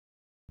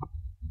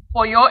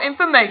For your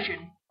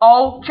information,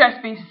 all chess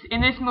pieces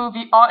in this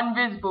movie are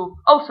invisible.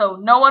 Also,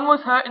 no one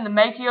was hurt in the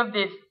making of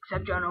this,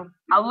 except Jono.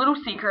 Our little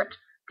secret.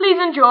 Please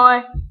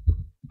enjoy.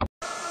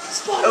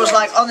 It was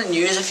like on the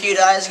news a few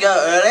days ago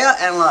earlier,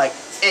 and like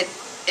it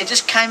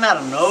just came out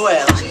of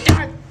nowhere.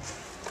 It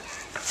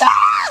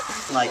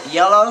was like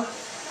yellow,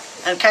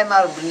 and it came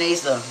out of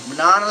beneath the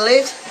banana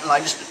leaves, and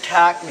like just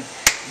attacked me.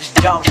 Just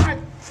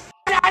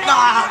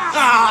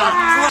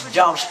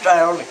jumped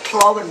straight on me,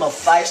 clogging my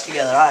face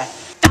together, eh?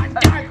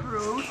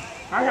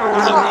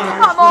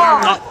 Come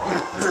on!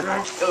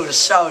 It was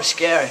so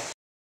scary.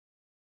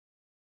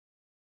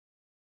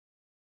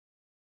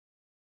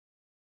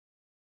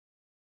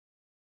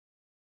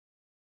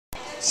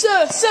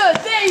 Sir,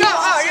 there you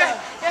are,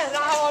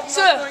 sir.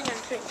 Sir.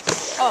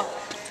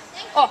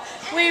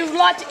 We would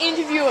like to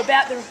interview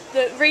about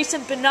the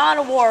recent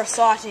banana walrus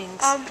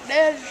sightings.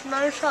 There's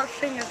no such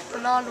thing as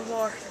banana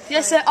walrus.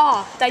 Yes, there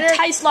are. They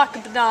taste like a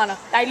banana.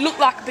 They look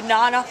like a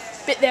banana,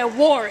 but they're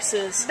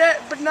walruses. The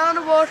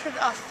banana walruses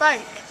are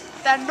fake.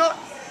 They're not.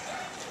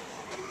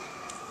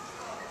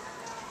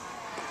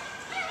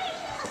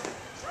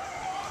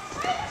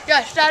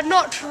 Yes, they're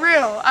not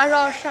real, as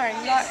I was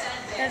saying. Like,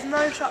 there's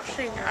no such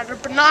thing as a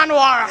banana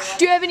walrus.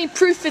 Do you have any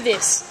proof for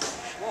this?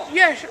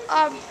 Yes,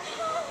 How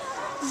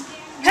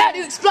do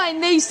you explain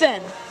these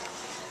then?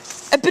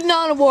 A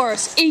banana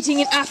walrus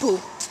eating an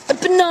apple. A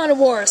banana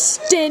walrus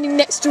standing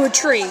next to a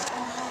tree.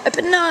 A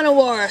banana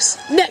walrus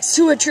next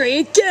to a tree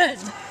again.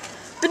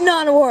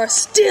 Banana walrus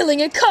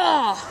stealing a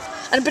car.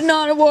 And a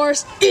banana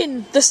walrus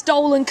in the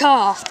stolen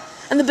car.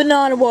 And the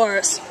banana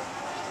walrus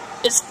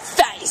is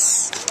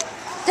face.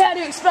 How do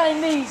you explain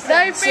these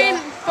then, they've been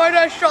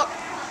photoshopped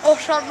or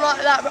something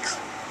like that, but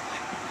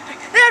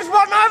there's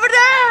one over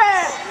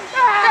there!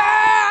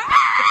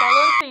 The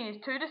following scene is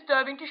too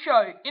disturbing to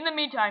show. In the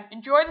meantime,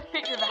 enjoy this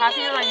picture of a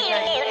happy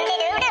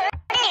orangutan.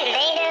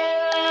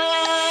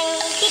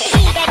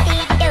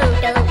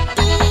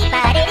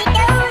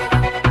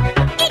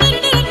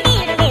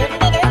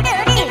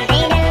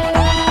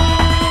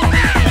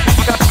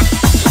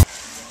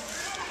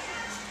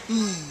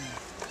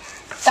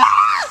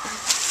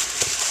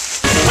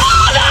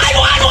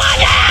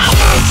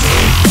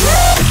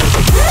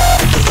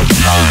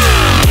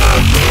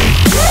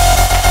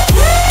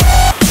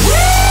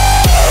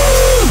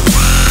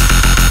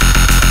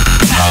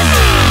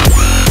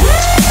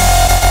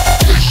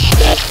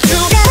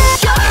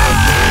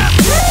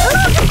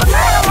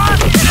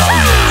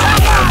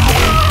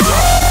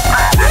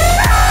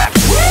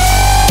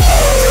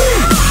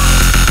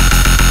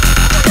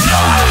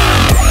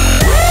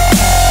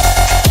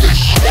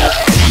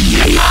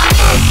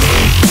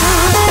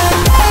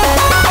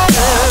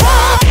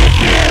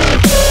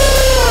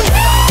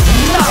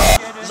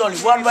 There's only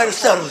one way to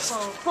settle this.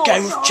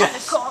 Game of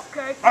chess.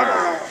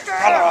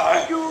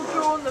 You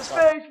in the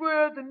face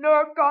with the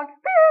Nerf gun.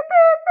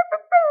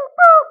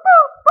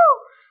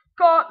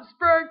 Cotton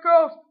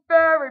sprinkles,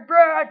 berry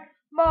bread,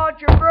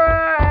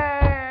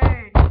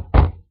 margarine.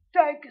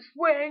 Take a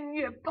swing,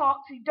 you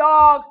poxy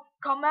dog.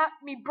 Come at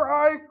me,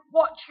 bro.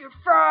 What you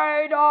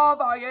afraid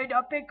of? I ate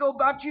a pickle,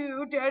 but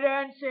you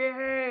didn't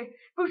see.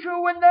 Push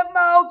you in the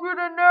mouth with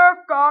a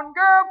Nerf gun.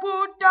 Girl,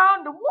 put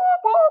down the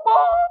whoop whoop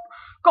whoop.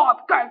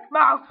 Cupcake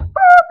mouth. Boo boo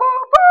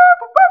boo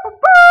boo boo boo.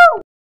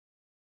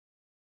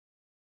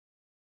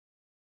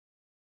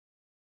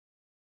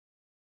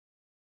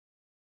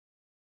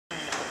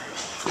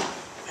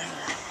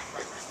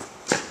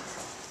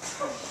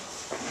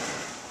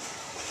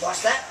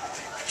 What's that?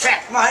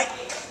 Check, mate.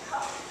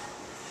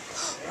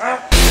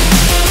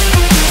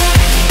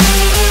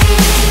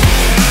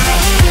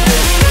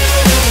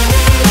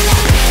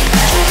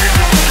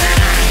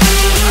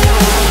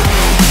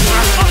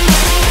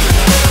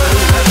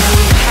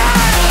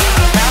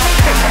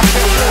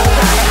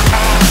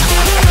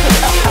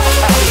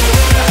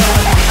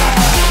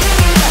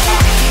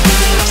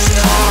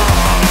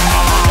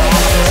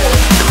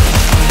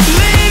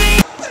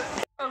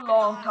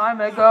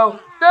 Time ago,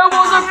 there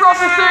was a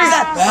prophecy. A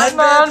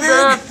man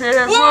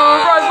appeared would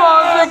rise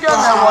once again.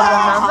 There was a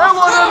man, there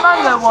was a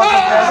man, there was a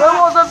bear, there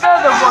was a bear,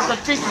 there was a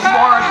chicken,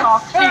 wore a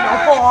tuxedo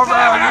for a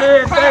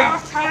living.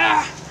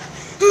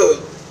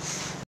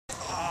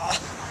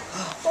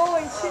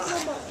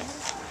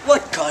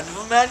 What kind of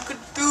a man could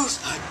do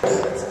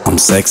that? I'm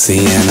sexy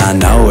and I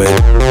know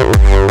it.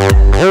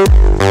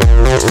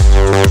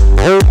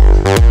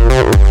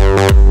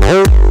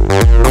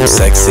 I'm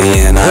sexy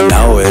and I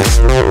know it.